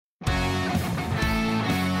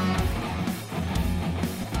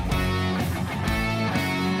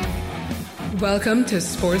Welcome to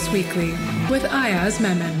Sports Weekly with Ayaz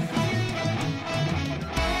Memon.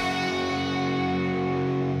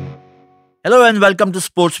 Hello and welcome to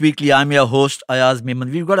Sports Weekly. I'm your host Ayaz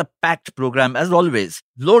Memon. We've got a packed program as always.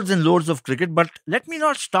 Loads and loads of cricket, but let me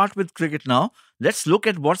not start with cricket now. Let's look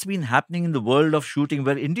at what's been happening in the world of shooting,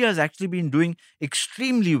 where India has actually been doing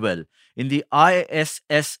extremely well in the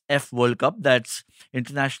ISSF World Cup, that's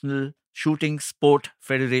International Shooting Sport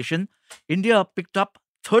Federation. India picked up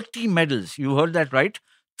 30 medals. You heard that right.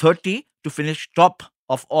 30 to finish top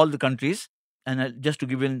of all the countries. And just to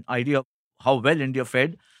give you an idea of how well India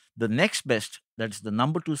fared, the next best, that's the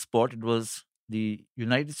number 2 spot, it was the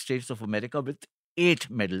United States of America with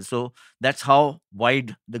 8 medals. So that's how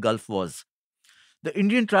wide the gulf was. The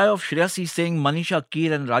Indian trio of Shreyasi Singh, Manisha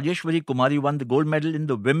Keer and Rajeshwari Kumari won the gold medal in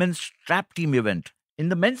the women's trap team event. In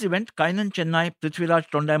the men's event, Kainan Chennai,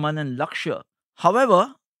 Prithviraj Tondaiman and Lakshya.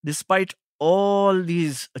 However, despite all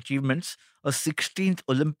these achievements, a 16th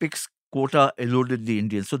Olympics quota eluded the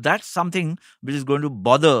Indians. So that's something which is going to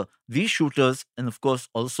bother these shooters and, of course,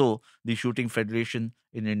 also the Shooting Federation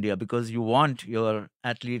in India, because you want your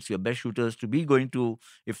athletes, your best shooters, to be going to,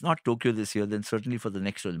 if not Tokyo this year, then certainly for the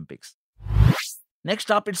next Olympics. Next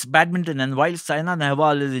up, it's badminton. And while Saina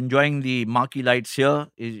Nehwal is enjoying the marquee lights here,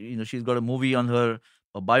 she's got a movie on her,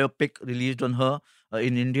 a biopic released on her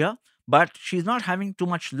in India, but she's not having too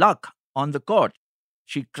much luck on the court.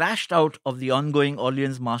 She crashed out of the ongoing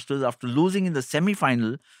Orleans Masters after losing in the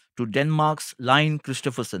semi-final to Denmark's Line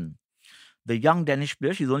Christophersen. The young Danish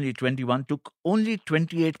player, she's only 21, took only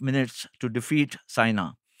 28 minutes to defeat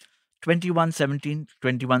Saina. 21-17,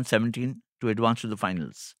 21-17 to advance to the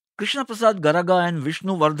finals. Krishna Prasad Garaga and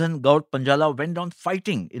Vishnu Vardhan Gaut Panjala went down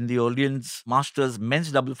fighting in the Orleans Masters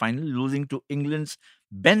men's double final, losing to England's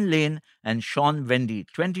Ben Lane and Sean Wendy.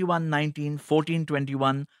 21-19,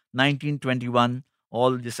 14-21, 19-21.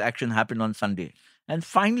 All this action happened on Sunday. And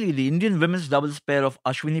finally, the Indian women's doubles pair of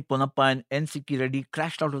Ashwini Ponappa and N. Sikki Reddy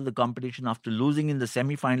crashed out of the competition after losing in the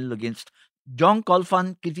semi-final against Jong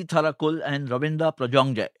Kolfan Kititharakul and Ravinda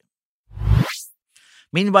Prajongjay.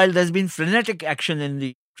 Meanwhile, there's been frenetic action in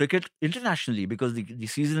the cricket internationally because the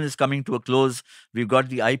season is coming to a close. We've got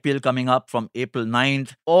the IPL coming up from April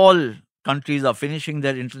 9th. All countries are finishing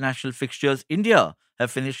their international fixtures. India have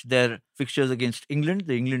finished their fixtures against England.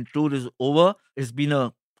 The England tour is over. It's been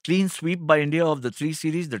a clean sweep by India of the 3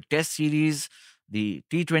 series, the Test series, the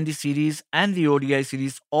T20 series and the ODI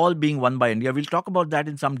series, all being won by India. We'll talk about that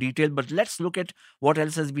in some detail, but let's look at what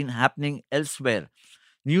else has been happening elsewhere.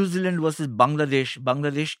 New Zealand versus Bangladesh.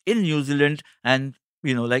 Bangladesh in New Zealand, and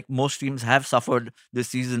like most teams have suffered this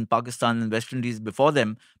season, Pakistan and West Indies before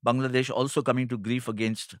them, Bangladesh also coming to grief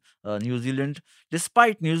against New Zealand.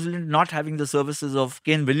 Despite New Zealand not having the services of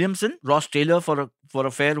Kane Williamson, Ross Taylor for a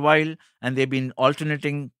fair while, and they've been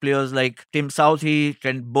alternating players like Tim Southey,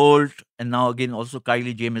 Trent Bolt, and now again also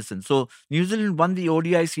Kylie Jamieson. So New Zealand won the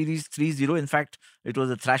ODI series 3-0. In fact, it was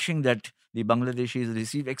a thrashing that the Bangladeshis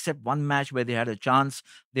received, except one match where they had a chance.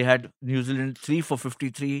 They had New Zealand 3 for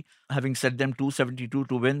 53, having set them 272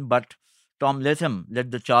 to win. But Tom Latham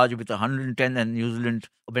led the charge with 110, and New Zealand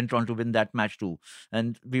went on to win that match too.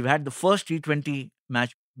 And we've had the first T20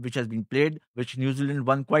 match which has been played, which New Zealand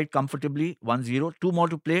won quite comfortably, 1-0. 2 more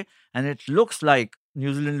to play, and it looks like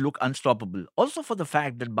New Zealand look unstoppable. Also for the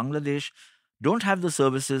fact that Bangladesh don't have the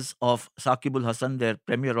services of Saqib Al Hasan, their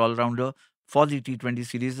premier all-rounder, for the T20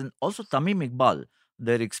 series, and also Tamim Iqbal,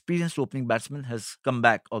 their experienced opening batsman, has come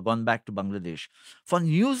back or gone back to Bangladesh. For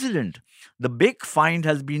New Zealand, the big find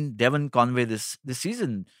has been Devon Conway this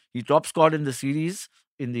season. He top scored in the series,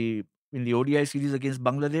 in the ODI series against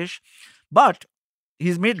Bangladesh, but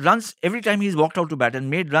he's made runs every time he's walked out to bat, and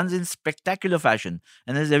made runs in spectacular fashion.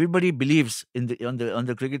 And as everybody believes on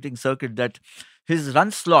the cricketing circuit, that his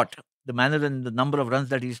run slot, the manner and the number of runs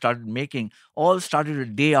that he started making, all started a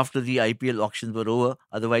day after the IPL auctions were over.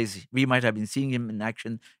 Otherwise, we might have been seeing him in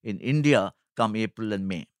action in India come April and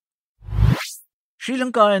May. Sri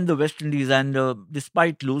Lanka and the West Indies, and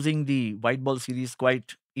despite losing the white ball series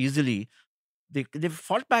quite easily, they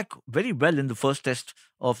fought back very well in the first test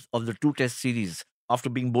of the 2 test series. After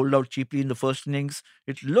being bowled out cheaply in the first innings,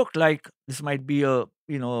 it looked like this might be a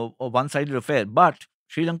one-sided affair. But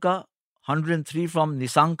Sri Lanka, 103 from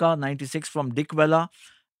Nisanka, 96 from Dick Vela.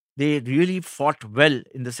 They really fought well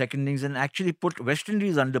in the second innings and actually put West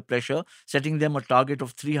Indies under pressure, setting them a target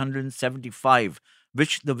of 375,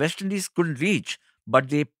 which the West Indies couldn't reach, but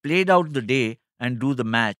they played out the day and drew the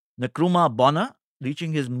match. Nkrumah Bonner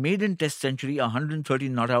reaching his maiden test century, 130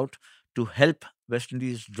 not out, to help West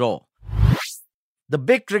Indies draw. The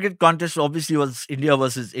big cricket contest obviously was India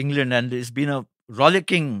versus England, and it's been a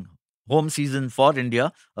rollicking home season for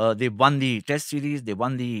India. They won the Test series, they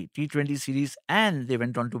won the T20 series, and they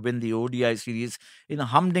went on to win the ODI series in a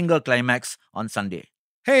humdinger climax on Sunday.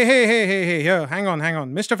 Hey, here, hang on.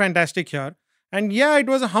 Mr. Fantastic here. And yeah, it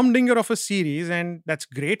was a humdinger of a series, and that's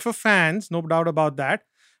great for fans, no doubt about that.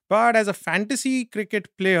 But as a fantasy cricket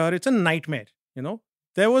player, it's a nightmare, you know?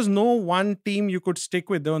 There was no one team you could stick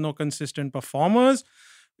with, there were no consistent performers.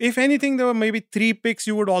 If anything, there were maybe three picks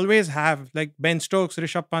you would always have, like Ben Stokes,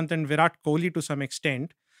 Rishabh Pant, and Virat Kohli to some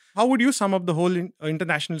extent. How would you sum up the whole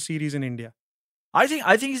international series in India? I think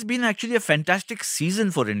it's been actually a fantastic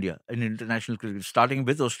season for India in international cricket, starting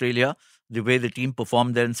with Australia, the way the team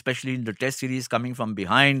performed there, and especially in the Test series, coming from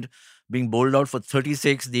behind, being bowled out for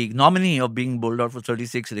 36, the ignominy of being bowled out for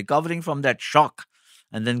 36, recovering from that shock,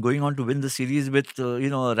 and then going on to win the series with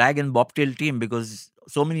a rag and bobtail team because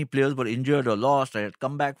so many players were injured or lost. I had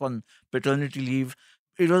come back from paternity leave.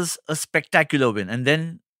 It was a spectacular win, and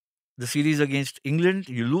then the series against England,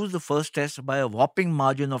 you lose the first test by a whopping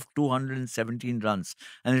margin of 217 runs.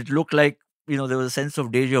 And it looked like, there was a sense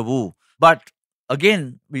of deja vu. But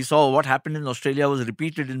again, we saw what happened in Australia was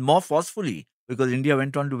repeated in more forcefully because India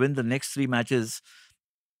went on to win the next three matches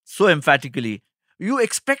so emphatically. You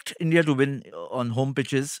expect India to win on home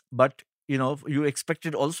pitches, but you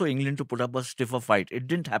expected also England to put up a stiffer fight. It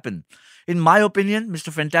didn't happen. In my opinion,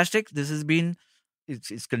 Mr. Fantastic, this has been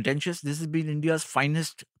it's contentious. This has been India's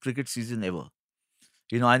finest cricket season ever.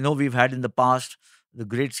 I know we've had in the past the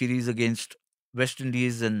great series against West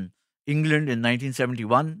Indies and England in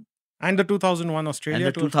 1971 And the 2001 and Australia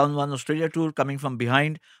the tour. 2001 Australia tour coming from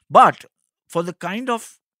behind. But for the kind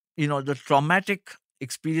of, the traumatic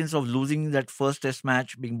experience of losing that first test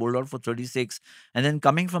match, being bowled out for 36, and then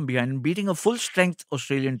coming from behind and beating a full strength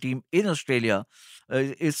Australian team in Australia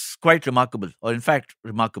is quite remarkable, or in fact,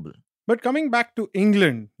 remarkable. But coming back to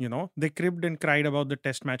England, they cribbed and cried about the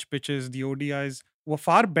test match pitches. The ODIs were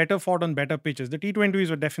far better fought on better pitches. The T20s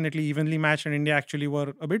were definitely evenly matched, and India actually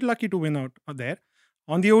were a bit lucky to win out there.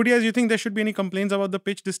 On the ODIs, you think there should be any complaints about the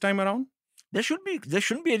pitch this time around? There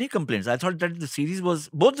shouldn't be any complaints. I thought that the series was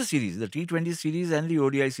both the series, the T20 series and the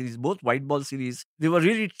ODI series, both white ball series. They were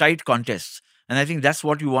really tight contests, and I think that's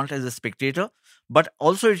what you want as a spectator. But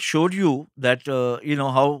also, it showed you that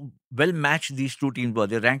how well matched these two teams were.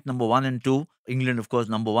 They ranked number one and two. England, of course,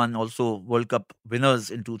 number one. Also, World Cup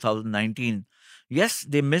winners in 2019. Yes,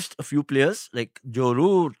 they missed a few players like Joe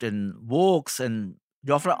Root and Vokes and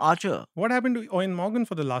Jofra Archer. What happened to Owen Morgan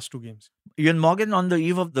for the last two games? Ian Morgan, on the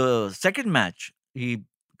eve of the second match, he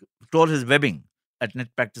tore his webbing at net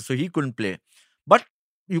practice, so he couldn't play. But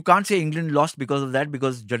you can't say England lost because of that,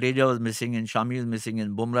 because Jadeja was missing and Shami is missing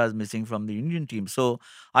and Bumrah is missing from the Indian team. So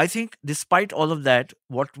I think despite all of that,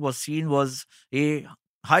 what was seen was a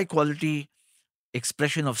high quality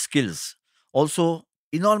expression of skills. Also,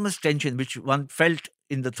 enormous tension, which one felt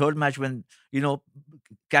in the third match when,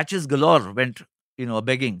 catches galore went,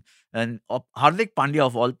 begging. And Hardik Pandya,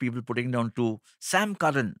 of all people, putting down to Sam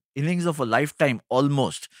Curran, innings of a lifetime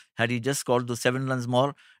almost. Had he just scored those 7 runs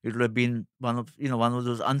more, it would have been one of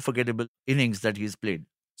those unforgettable innings that he's played.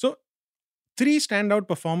 So, three standout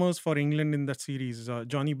performers for England in the series: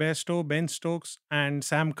 Johnny Bairstow, Ben Stokes, and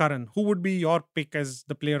Sam Curran. Who would be your pick as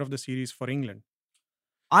the player of the series for England?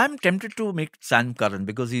 I'm tempted to make Sam Curran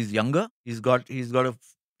because he's younger. He's got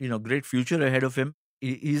a great future ahead of him.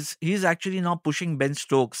 He's actually now pushing Ben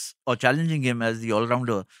Stokes or challenging him as the all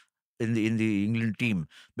rounder in the England team,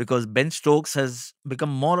 because Ben Stokes has become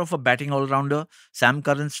more of a batting all rounder. Sam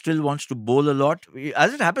Curran still wants to bowl a lot.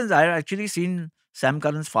 As it happens, I had actually seen Sam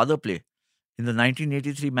Curran's father play in the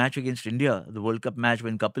 1983 match against India, the World Cup match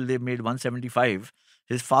when Kapil Dev made 175.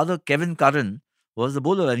 His father, Kevin Curran, was the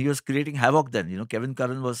bowler and he was creating havoc then. Kevin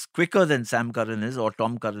Curran was quicker than Sam Curran is, or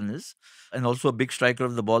Tom Curran is, and also a big striker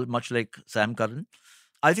of the ball, much like Sam Curran.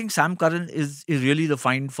 I think Sam Curran is really the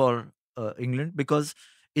find for England, because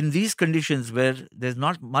in these conditions where there's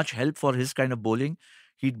not much help for his kind of bowling,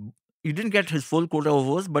 he he didn't get his full quota of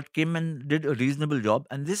overs, but came and did a reasonable job.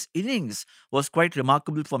 And this innings was quite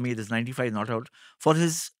remarkable for me, this 95 not out, for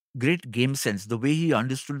his great game sense, the way he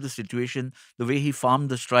understood the situation, the way he farmed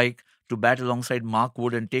the strike to bat alongside Mark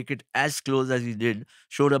Wood and take it as close as he did,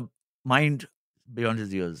 showed a mind beyond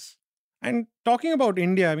his years. And talking about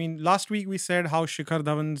India, I mean, last week we said how Shikhar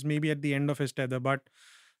Dhawan's maybe at the end of his tether, but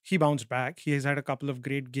he bounced back. He has had a couple of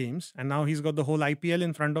great games, and now he's got the whole IPL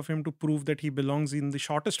in front of him to prove that he belongs in the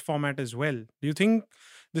shortest format as well. Do you think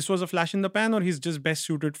this was a flash in the pan, or he's just best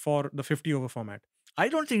suited for the 50 over format? I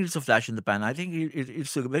don't think it's a flash in the pan. I think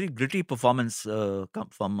it's a very gritty performance from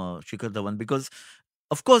Shikhar Dhawan, because,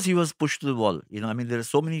 of course, he was pushed to the wall. I mean, there are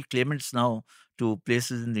so many claimants now to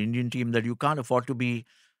places in the Indian team that you can't afford to be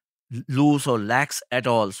loose or lax at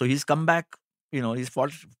all. So he's come back, he's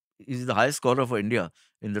the highest scorer for India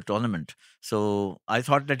in the tournament. So I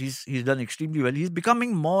thought that he's done extremely well. He's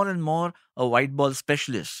becoming more and more a white ball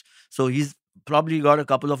specialist. So he's probably got a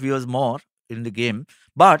couple of years more in the game,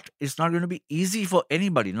 but it's not going to be easy for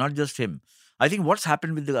anybody, not just him. I think what's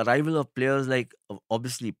happened with the arrival of players like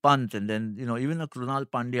obviously Pant, and then even a Krunal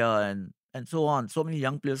Pandya and so on, so many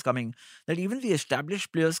young players coming, that even the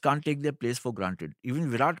established players can't take their place for granted.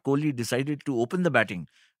 Even Virat Kohli decided to open the batting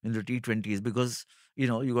in the T20s because you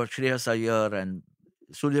got Shreyas Iyer and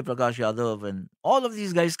Surya Prakash Yadav and all of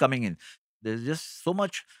these guys coming in. There's just so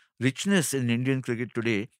much richness in Indian cricket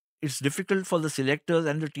today. It's difficult for the selectors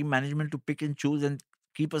and the team management to pick and choose and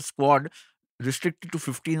keep a squad restricted to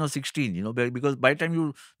 15 or 16, because by the time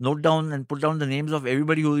you note down and put down the names of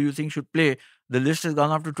everybody who you think should play, the list has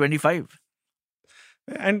gone up to 25.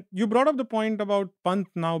 And you brought up the point about Pant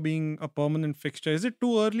now being a permanent fixture. Is it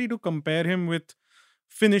too early to compare him with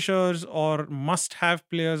finishers or must-have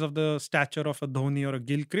players of the stature of a Dhoni or a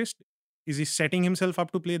Gilchrist? Is he setting himself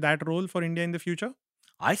up to play that role for India in the future?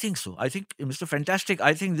 I think so. I think Mr. Fantastic,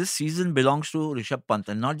 I think this season belongs to Rishabh Pant,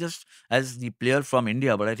 and not just as the player from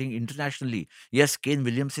India, but I think internationally. Yes, Kane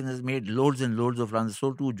Williamson has made loads and loads of runs,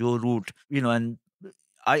 so too Joe Root, and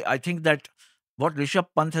I think that what Rishabh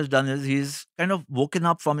Pant has done is he's kind of woken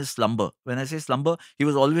up from his slumber. When I say slumber, he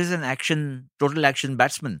was always an total action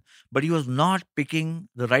batsman, but he was not picking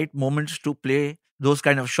the right moments to play those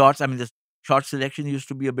kind of shots. I mean, the shot selection used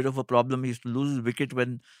to be a bit of a problem. He used to lose his wicket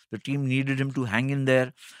when the team needed him to hang in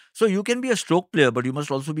there. So you can be a stroke player, but you must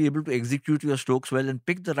also be able to execute your strokes well and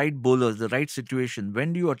pick the right bowlers, the right situation.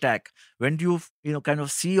 When do you attack? When do you, kind of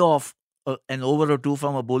see off an over or two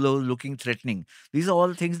from a bowler who's looking threatening? These are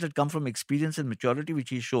all things that come from experience and maturity, which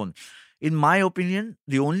he's shown. In my opinion,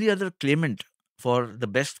 the only other claimant for the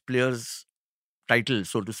best players title,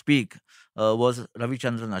 so to speak, was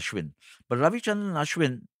Ravichandran Ashwin. But Ravichandran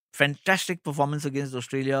Ashwin, fantastic performance against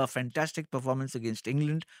Australia, fantastic performance against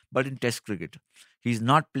England, but in Test cricket. He's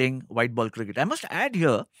not playing white ball cricket. I must add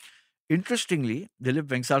here, interestingly, Dilip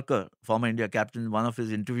Vengsarkar, former India captain, in one of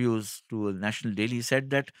his interviews to a national daily, said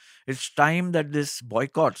that it's time that this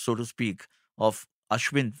boycott, so to speak, of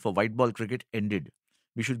Ashwin for white ball cricket ended.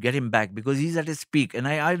 We should get him back because he's at his peak. And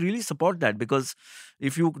I really support that, because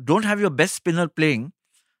if you don't have your best spinner playing,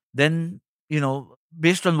 then,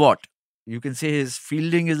 based on what? You can say his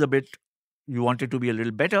fielding is a bit, you want it to be a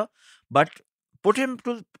little better, but put him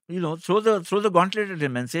to, throw the gauntlet at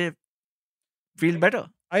him and say, feel better.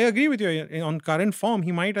 I agree with you. On current form,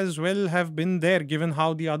 he might as well have been there given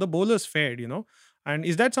how the other bowlers fared, And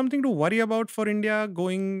is that something to worry about for India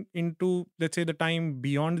going into, let's say, the time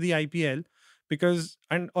beyond the IPL?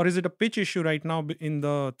 Or is it a pitch issue right now in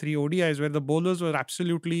the 3 ODIs where the bowlers were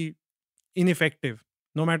absolutely ineffective,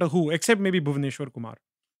 no matter who, except maybe Bhuvneshwar Kumar?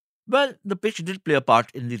 Well, the pitch did play a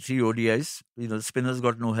part in the 3 ODIs. The spinners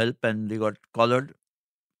got no help and they got collared,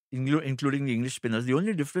 including the English spinners. The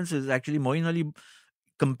only difference is actually Moeen Ali,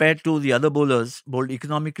 compared to the other bowlers, bowled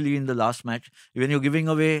economically in the last match. When you're giving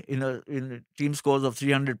away in team scores of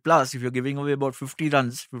 300 plus, if you're giving away about 50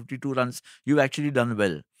 runs, 52 runs, you've actually done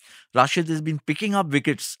well. Rashid has been picking up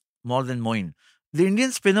wickets more than Moeen. The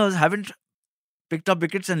Indian spinners haven't picked up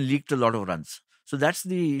wickets and leaked a lot of runs. So that's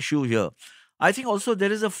the issue here. I think also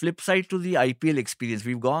there is a flip side to the IPL experience.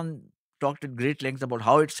 We've talked at great length about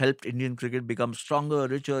how it's helped Indian cricket become stronger,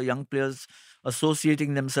 richer, young players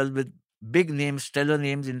associating themselves with big names, stellar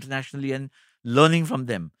names internationally and learning from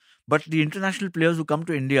them. But the international players who come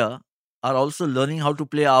to India are also learning how to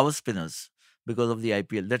play our spinners because of the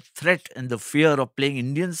IPL. That threat and the fear of playing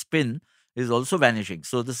Indian spin is also vanishing.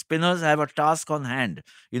 So the spinners have a task on hand.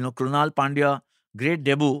 Krunal Pandya, great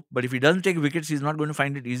debut, but if he doesn't take wickets, he's not going to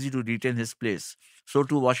find it easy to retain his place. So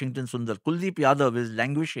too Washington Sundar. Kuldeep Yadav is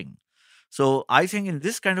languishing. So I think in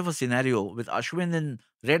this kind of a scenario, with Ashwin in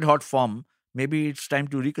red-hot form, maybe it's time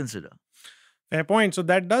to reconsider. Fair point. So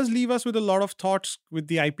that does leave us with a lot of thoughts with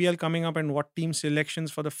the IPL coming up and what team selections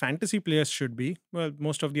for the fantasy players should be. Well,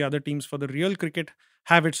 most of the other teams for the real cricket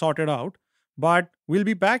have it sorted out. But we'll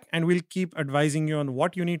be back and we'll keep advising you on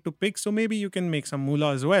what you need to pick, so maybe you can make some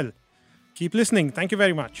moolah as well. Keep listening. Thank you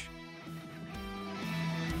very much.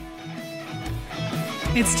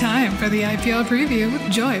 It's time for the IPL preview with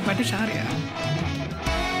Joy Bhattacharya.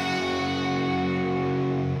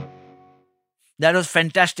 That was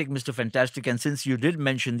fantastic, Mr. Fantastic. And since you did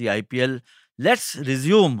mention the IPL, let's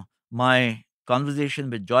resume my conversation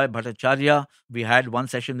with Joy Bhattacharya. We had one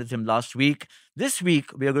session with him last week. This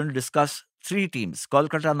week, we are going to discuss 3 teams: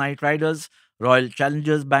 Kolkata Knight Riders, Royal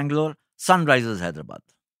Challengers Bangalore, Sunrisers Hyderabad.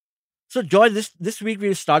 So, Joy, this week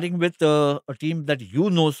we're starting with a team that you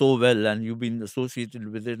know so well, and you've been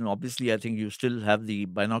associated with it. And obviously, I think you still have the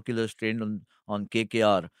binoculars trained on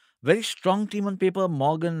KKR. Very strong team on paper: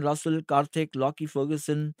 Morgan, Russell, Karthik, Lockie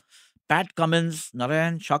Ferguson, Pat Cummins,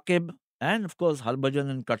 Narayan, Shakib, and of course Harbhajan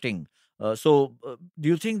and Cutting. Do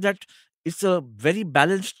you think that it's a very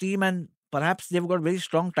balanced team, and perhaps they've got very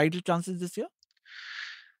strong title chances this year?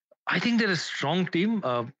 I think they're a strong team.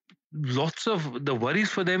 Lots of the worries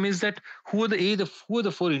for them is that who are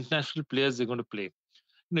the four international players they're going to play.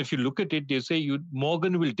 If you look at it, they say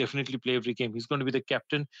Morgan will definitely play every game. He's going to be the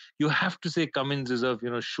captain. You have to say Cummins is a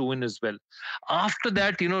shoe in as well. After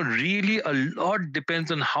that, really a lot depends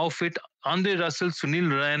on how fit Andre Russell, Sunil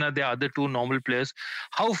Narayana, the other two normal players.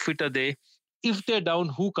 How fit are they? If they're down,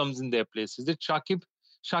 who comes in their place? Is it Shakib?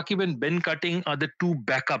 Shakib and Ben Cutting are the two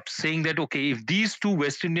backups, saying that, okay, if these two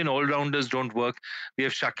West Indian all rounders don't work, we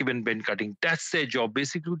have Shakib and Ben Cutting. That's their job,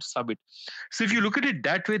 basically, to sub it. So if you look at it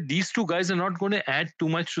that way, these two guys are not going to add too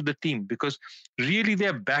much to the team because really they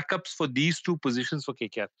are backups for these two positions for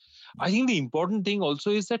KKR. I think the important thing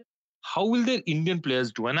also is that how will their Indian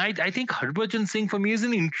players do? And I think Harbhajan Singh for me is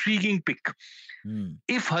an intriguing pick.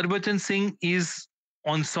 If Harbhajan Singh is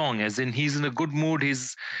on song, as in he's in a good mood,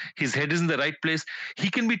 his head is in the right place, he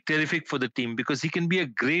can be terrific for the team because he can be a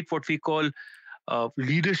great what we call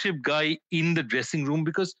leadership guy in the dressing room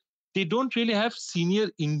because they don't really have senior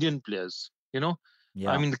Indian players. Yeah.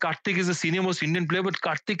 I mean, Karthik is the senior most Indian player, but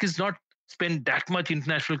Karthik is not spent that much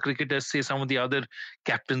international cricket as say some of the other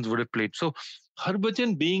captains would have played. So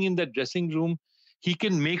Harbhajan being in that dressing room, he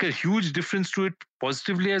can make a huge difference to it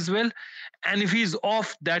positively as well. And if he's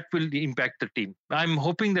off, that will impact the team. I'm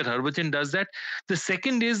hoping that Harbhajan does that. The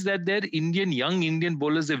second is that their young Indian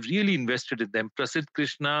bowlers have really invested in them. Prasidh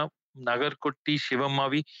Krishna, Nagar Kotti, Shivam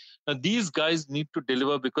Mavi. Now, these guys need to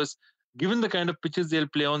deliver because given the kind of pitches they'll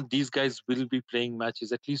play on, these guys will be playing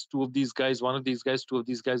matches. At least two of these guys, one of these guys, two of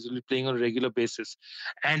these guys will be playing on a regular basis.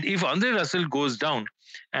 And if Andre Russell goes down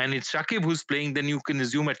and it's Shakib who's playing, then you can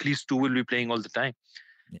assume at least two will be playing all the time.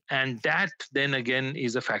 And that then again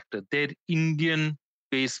is a factor. Their Indian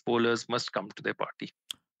pace bowlers must come to their party.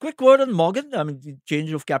 Quick word on Morgan. I mean, the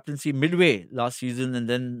change of captaincy midway last season, and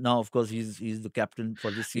then now, of course, he's the captain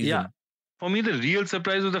for this season. Yeah. For me, the real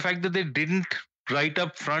surprise was the fact that they didn't right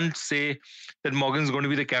up front say that Morgan's going to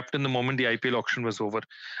be the captain the moment the IPL auction was over.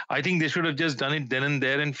 I think they should have just done it then and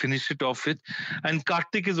there and finished it off with. And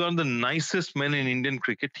Karthik is one of the nicest men in Indian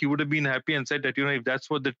cricket. He would have been happy and said that, if that's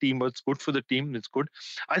what the team was good for the team, it's good.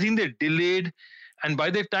 I think they delayed. And by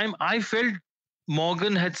that time, I felt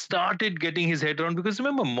Morgan had started getting his head around because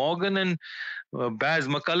remember, Morgan and Baz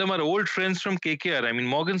McCullum are old friends from KKR. I mean,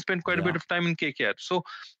 Morgan spent quite a bit of time in KKR. So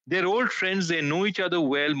they're old friends. They know each other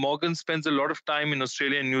well. Morgan spends a lot of time in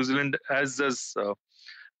Australia and New Zealand, as does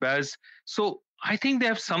Baz. So I think they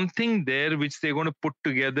have something there which they're going to put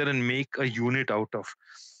together and make a unit out of.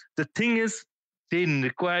 The thing is, they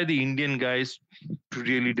require the Indian guys to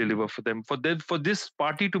really deliver for them. For this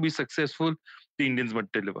party to be successful, the Indians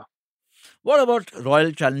must deliver. What about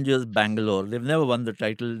Royal Challengers Bangalore? They've never won the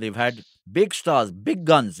title. They've had big stars, big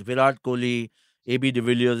guns, Virat Kohli, AB de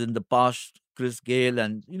Villiers in the past, Chris Gale,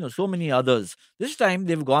 and so many others. This time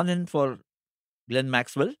they've gone in for Glenn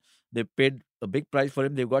Maxwell. They paid a big price for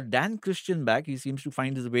him. They've got Dan Christian back. He seems to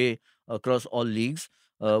find his way across all leagues.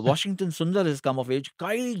 Washington Sundar has come of age.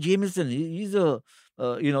 Kyle Jamieson, he's a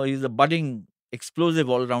budding,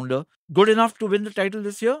 explosive all rounder. Good enough to win the title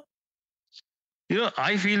this year.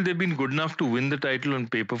 I feel they've been good enough to win the title on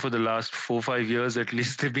paper for the last 4-5 years. At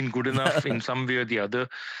least they've been good enough in some way or the other.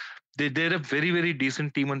 They're a very, very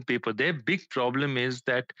decent team on paper. Their big problem is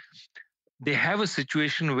that they have a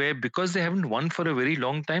situation where because they haven't won for a very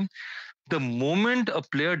long time, the moment a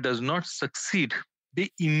player does not succeed, they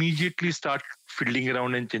immediately start fiddling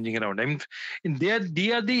around and changing around. I mean,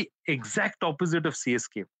 they are the exact opposite of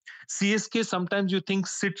CSK. CSK sometimes you think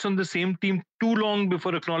sits on the same team too long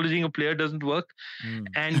before acknowledging a player doesn't work.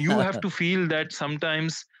 And you have to feel that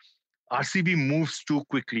sometimes RCB moves too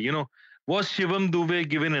quickly. Was Shivam Dube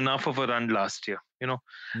given enough of a run last year?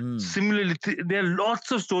 Similarly, there are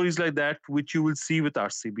lots of stories like that which you will see with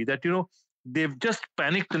RCB that, they've just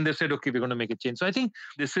panicked and they said, okay, we're going to make a change. So I think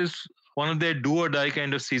this is one of their do or die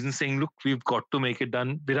kind of seasons saying, look, we've got to make it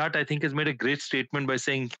done. Virat, I think, has made a great statement by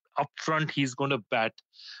saying up front, he's going to bat,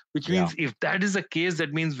 which means if that is the case,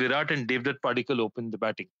 that means Virat and Devdutt Padikkal open the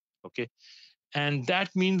batting. Okay. And that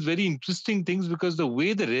means very interesting things because the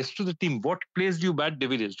way the rest of the team, what place do you bat De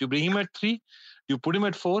Villiers? Do you bring him at 3? Do you put him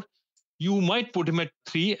at 4? You might put him at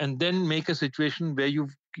 3 and then make a situation where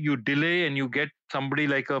you delay and you get somebody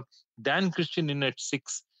like a Dan Christian in at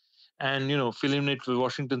 6. and fill in it with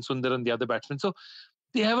Washington Sundar and the other batsmen. So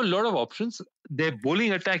they have a lot of options. Their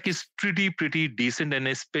bowling attack is pretty decent, and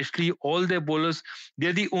especially all their bowlers.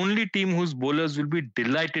 They're the only team whose bowlers will be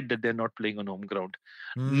delighted that they're not playing on home ground.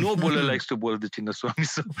 No bowler likes to bowl the Chinnaswamy.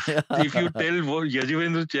 So if you tell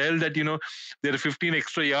Yajuvendra Chahal that there are 15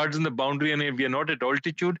 extra yards in the boundary and we are not at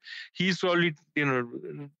altitude, he's probably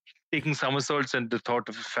taking somersaults and the thought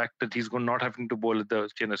of the fact that he's not having to bowl at the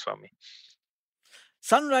Chinnaswamy.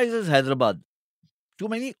 Sunrisers Hyderabad. Too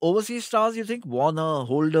many overseas stars, you think? Warner,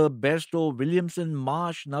 Holder, Bairstow, Williamson,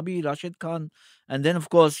 Marsh, Nabi, Rashid Khan. And then, of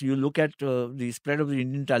course, you look at the spread of the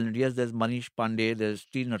Indian talent. Yes, there's Manish Pandey, there's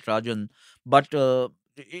T. Natarajan. But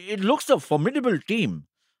it looks a formidable team.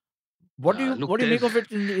 What do you make of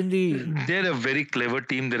it in the... They're a very clever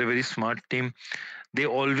team. They're a very smart team. They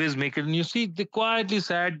always make it. And you see, they quietly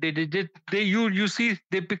sad. You see,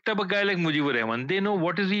 they picked up a guy like Mujibur Rahman. They know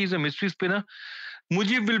what is he? He's a mystery spinner.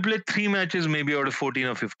 Mujib will play 3 matches maybe out of 14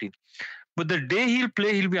 or 15. But the day he'll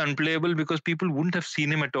play, he'll be unplayable because people wouldn't have seen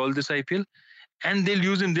him at all this IPL. And they'll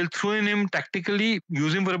use him. They'll throw in him tactically,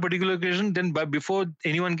 use him for a particular occasion. Then before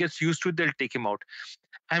anyone gets used to it, they'll take him out.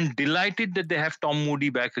 I'm delighted that they have Tom Moody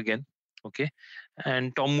back again. Okay.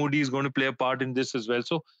 And Tom Moody is going to play a part in this as well.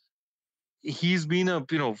 So he's been a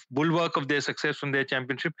bulwark of their success from their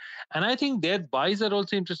championship. And I think their buys are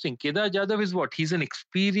also interesting. Kedar Jadhav is what? He's an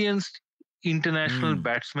experienced international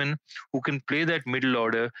batsman who can play that middle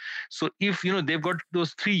order. So if they've got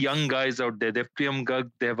those 3 young guys out there, they have Priyam Garg,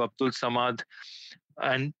 they have Abdul Samad,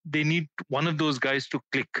 and they need one of those guys to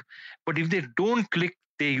click. But if they don't click,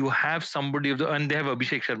 you have somebody and they have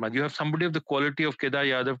Abhishek Sharma. You have somebody of the quality of Kedar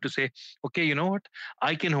Jadhav to say, okay, you know what?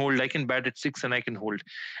 I can hold. I can bat at 6 and I can hold.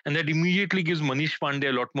 And that immediately gives Manish Pandey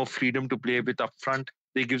a lot more freedom to play with up front.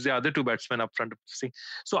 They gives the other 2 batsmen up front.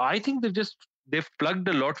 So I think they've plugged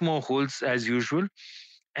a lot more holes as usual,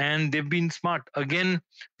 and they've been smart. Again,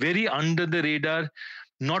 very under the radar,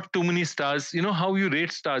 not too many stars. You know how you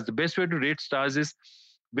rate stars? The best way to rate stars is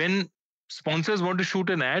when sponsors want to shoot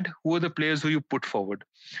an ad, who are the players who you put forward?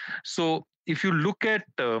 So if you look at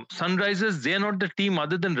Sunrisers, they're not the team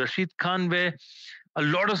other than Rashid Khan where a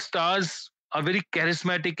lot of stars are very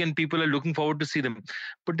charismatic and people are looking forward to see them.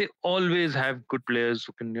 But they always have good players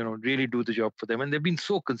who can, really do the job for them. And they've been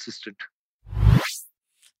so consistent.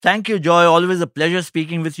 Thank you, Joy. Always a pleasure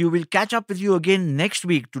speaking with you. We'll catch up with you again next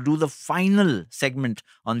week to do the final segment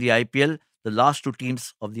on the IPL, the last 2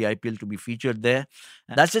 teams of the IPL to be featured there.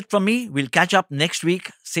 And that's it from me. We'll catch up next week,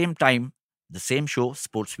 same time, the same show,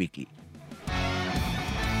 Sports Weekly.